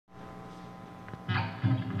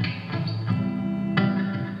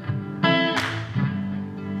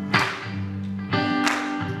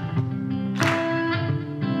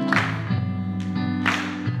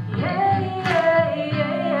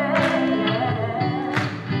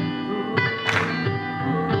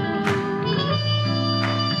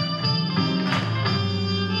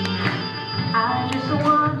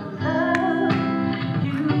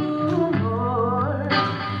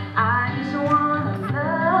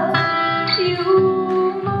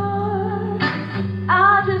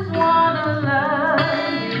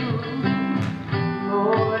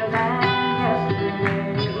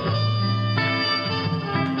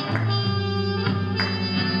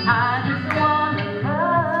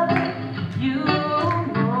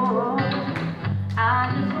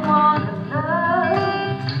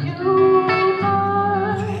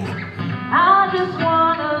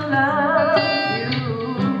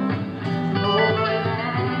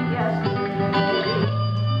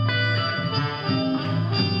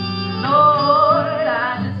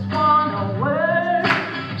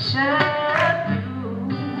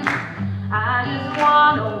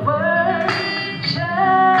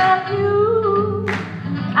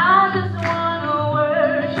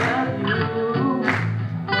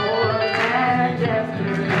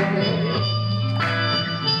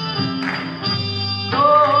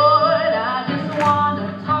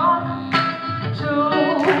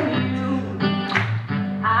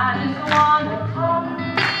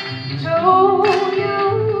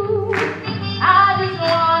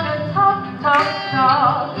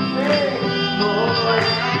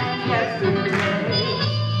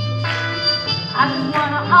just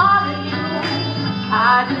wanna honor you.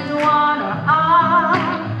 I just wanna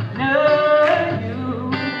honor you.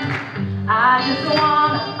 I just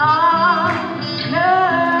wanna honor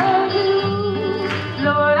you.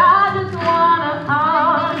 Lord, I just wanna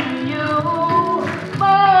honor you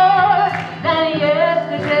more than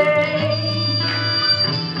yesterday.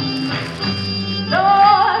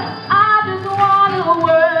 Lord, I just wanna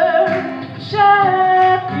worship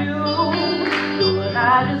you. Lord, I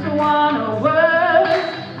just wanna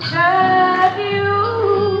worship you.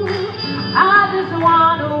 I just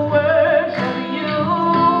wanna worship you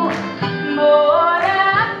more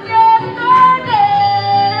than yesterday.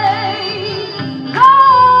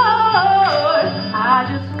 Lord, I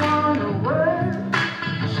just wanna worship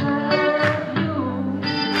you.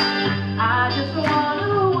 I just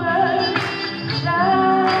wanna worship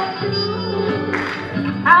you.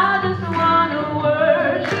 I just wanna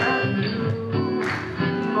worship you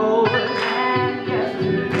more than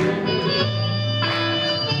yesterday.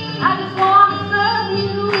 I just wanna serve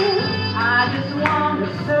you. I just wanna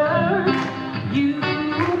serve you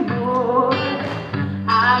more. I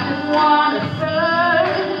just wanna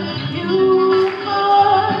serve you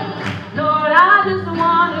more. Lord, I just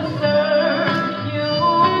wanna serve you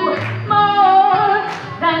more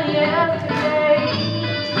than yesterday.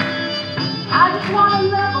 I just wanna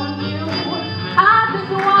love on you. I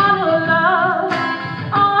just wanna love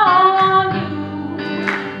on you.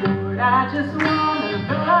 Lord, I just wanna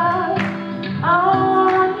love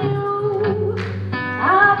on you.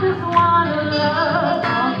 I just wanna love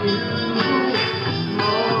on you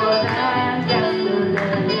more than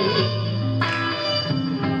yesterday.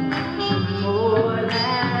 More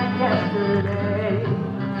than yesterday.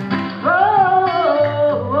 Oh,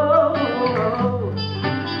 oh,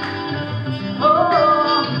 oh,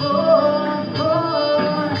 oh,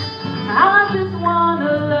 oh. I just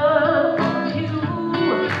wanna love on you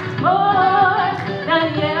more than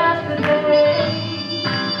yesterday.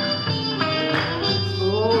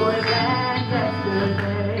 More than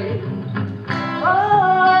yesterday. Oh,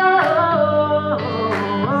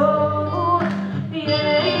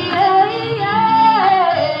 yeah,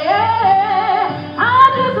 yeah, yeah.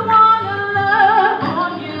 I just wanna love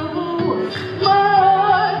on you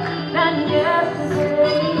more than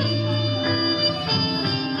yesterday.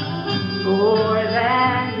 More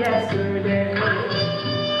than yesterday.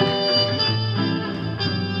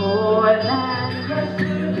 More than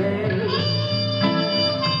yesterday.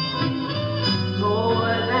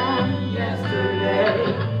 More than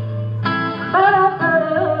yesterday.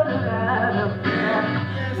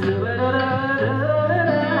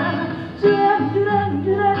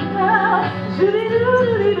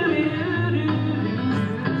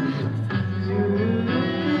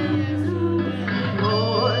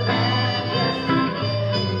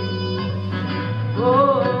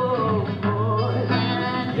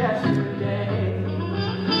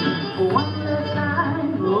 One last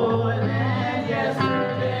time, more than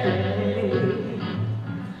yesterday.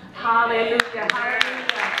 Hallelujah,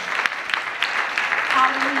 hallelujah.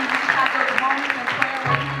 Hallelujah.